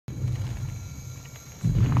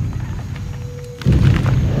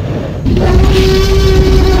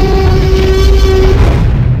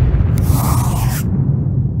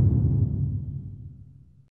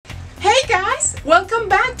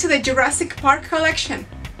Park collection.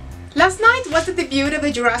 Last night was the debut of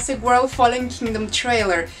the Jurassic World Fallen Kingdom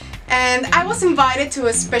trailer, and I was invited to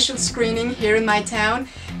a special screening here in my town,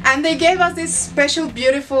 and they gave us these special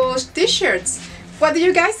beautiful t-shirts. What do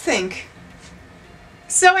you guys think?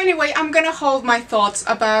 So anyway, I'm gonna hold my thoughts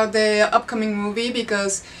about the upcoming movie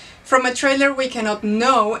because from a trailer we cannot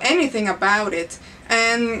know anything about it,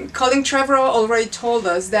 and Colin Trevorrow already told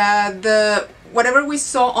us that whatever we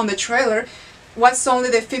saw on the trailer was only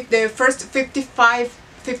the first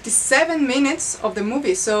 57 minutes of the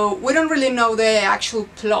movie, so we don't really know the actual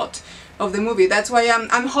plot of the movie. That's why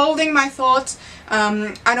I'm holding my thoughts.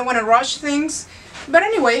 I don't want to rush things, but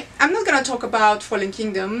anyway, I'm not gonna talk about Fallen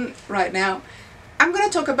Kingdom right now. I'm gonna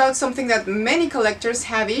talk about something that many collectors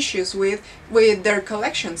have issues with their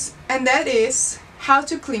collections, and that is how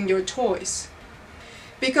to clean your toys.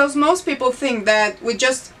 Because most people think that with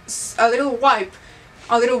just a little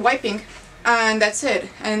wiping, and that's it,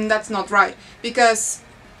 and that's not right, because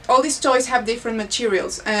all these toys have different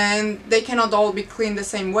materials and they cannot all be cleaned the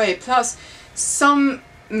same way. Plus,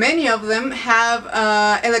 many of them have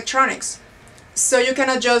electronics, so you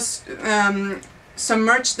cannot just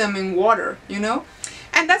submerge them in water, you know?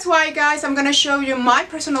 And that's why, guys, I'm gonna show you my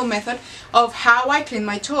personal method of how I clean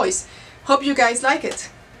my toys. Hope you guys like it.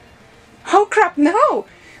 Oh crap, no!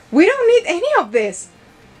 We don't need any of this!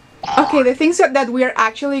 Okay, the things that we are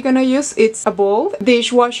actually gonna use, it's a bowl,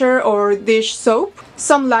 dishwasher or dish soap,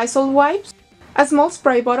 some Lysol wipes, a small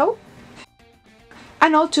spray bottle,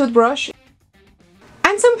 an old toothbrush,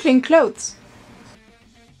 and some clean clothes.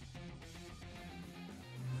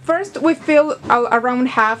 First, we fill around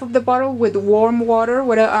half of the bottle with warm water,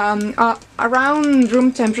 with around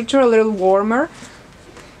room temperature, a little warmer,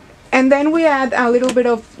 and then we add a little bit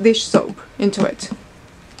of dish soap into it.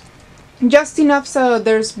 Just enough so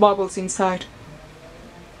there's bubbles inside.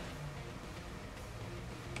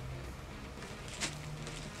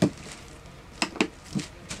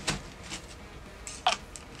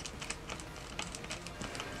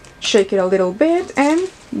 Shake it a little bit and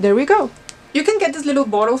there we go. You can get this little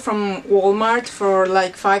bottle from Walmart for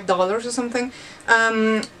like $5 or something.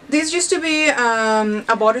 This used to be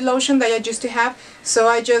a body lotion that I used to have, so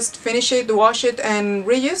I just finished it, wash it, and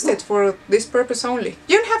reused it for this purpose only.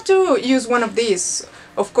 You don't have to use one of these.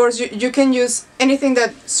 Of course, you can use anything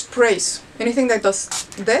that sprays, anything that does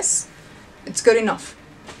this. It's good enough.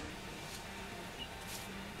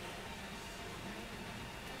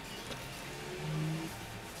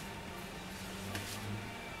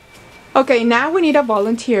 Okay, now we need a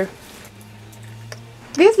volunteer.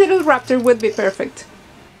 This little raptor would be perfect.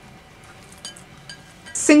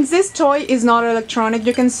 Since this toy is not electronic,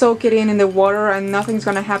 you can soak it in the water and nothing's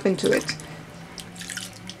gonna happen to it.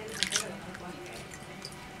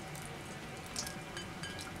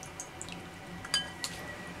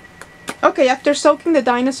 Okay, after soaking the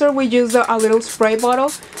dinosaur, we use a little spray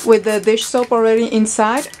bottle with the dish soap already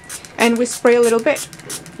inside, and we spray a little bit.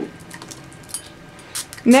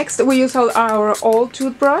 Next, we use our old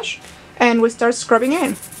toothbrush and we start scrubbing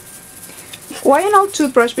in. Why an old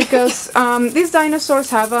toothbrush? Because these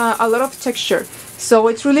dinosaurs have a lot of texture, so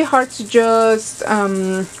it's really hard to just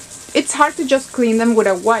clean them with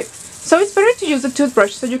a wipe. So it's better to use a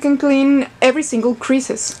toothbrush so you can clean every single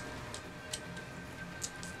creases.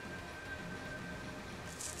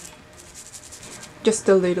 Just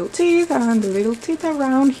the little teeth and the little teeth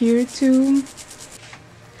around here too.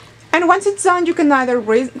 And once it's done, you can either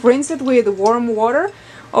rinse it with warm water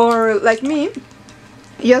or, like me,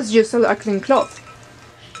 just use a clean cloth.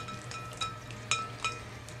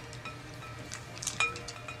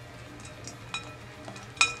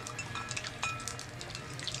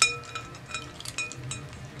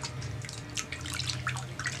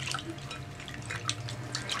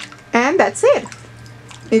 And that's it.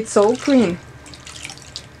 It's all clean.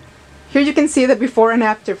 Here you can see the before and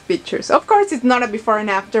after pictures. Of course, it's not a before and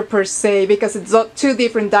after per se, because it's two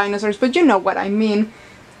different dinosaurs, but you know what I mean.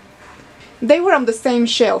 They were on the same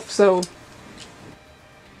shelf, so...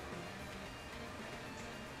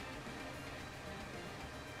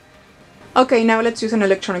 Okay, now let's use an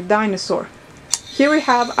electronic dinosaur. Here we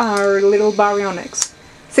have our little baryonyx,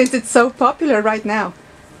 since it's so popular right now.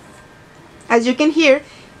 As you can hear,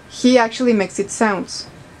 he actually makes its sounds.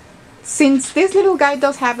 Since this little guy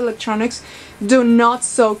does have electronics, do not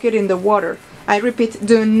soak it in the water. I repeat,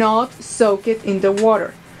 do not soak it in the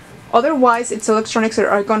water. Otherwise, its electronics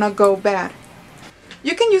are gonna go bad.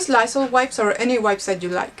 You can use Lysol wipes or any wipes that you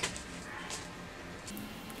like.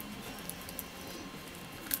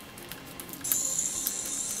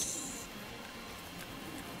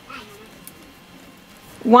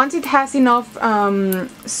 Once it has enough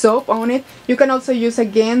soap on it, you can also use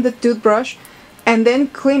again the toothbrush and then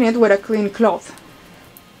clean it with a clean cloth.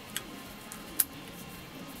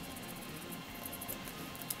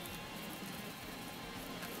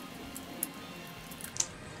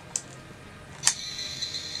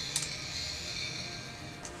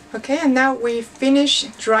 Okay, and now we finish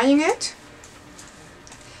drying it,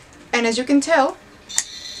 and as you can tell,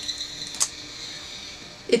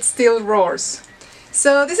 it still roars.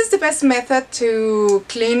 So this is the best method to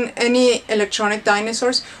clean any electronic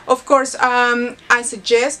dinosaurs. Of course, I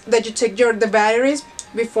suggest that you take the batteries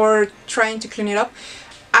before trying to clean it up.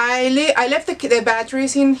 I left the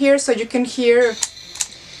batteries in here so you can hear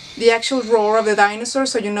the actual roar of the dinosaur,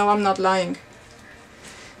 so you know I'm not lying.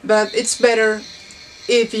 But it's better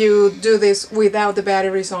if you do this without the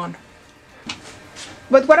batteries on.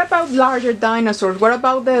 But what about larger dinosaurs? What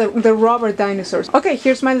about the rubber dinosaurs? Okay,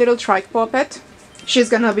 here's my little trike puppet. She's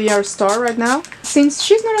gonna be our star right now. Since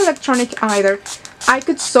she's not electronic either, I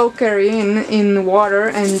could soak her in water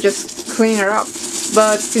and just clean her up.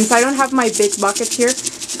 But since I don't have my big bucket here,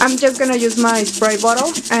 I'm just gonna use my spray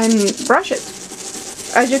bottle and brush it.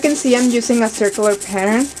 As you can see, I'm using a circular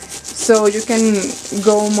pattern, so you can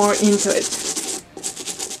go more into it.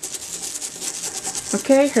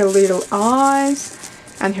 Okay, her little eyes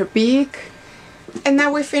and her beak. And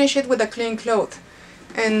now we finish it with a clean cloth.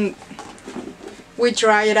 And we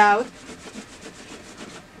dry it out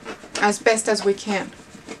as best as we can.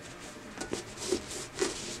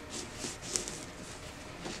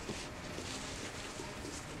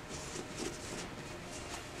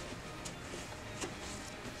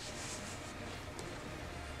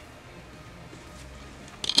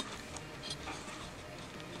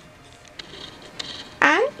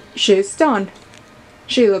 And she's done.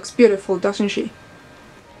 She looks beautiful, doesn't she?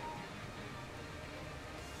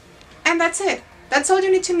 And that's it. That's all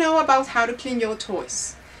you need to know about how to clean your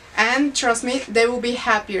toys. And trust me, they will be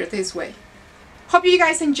happier this way. Hope you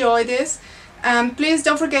guys enjoyed this. Please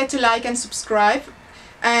don't forget to like and subscribe.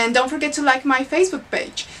 And don't forget to like my Facebook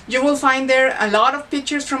page. You will find there a lot of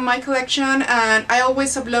pictures from my collection, and I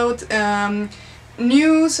always upload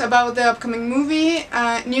news about the upcoming movie,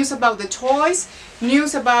 news about the toys,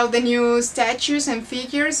 news about the new statues and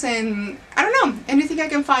figures, and I don't know, anything I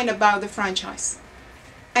can find about the franchise.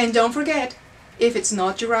 And don't forget, if it's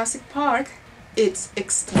not Jurassic Park, it's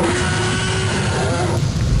extinct.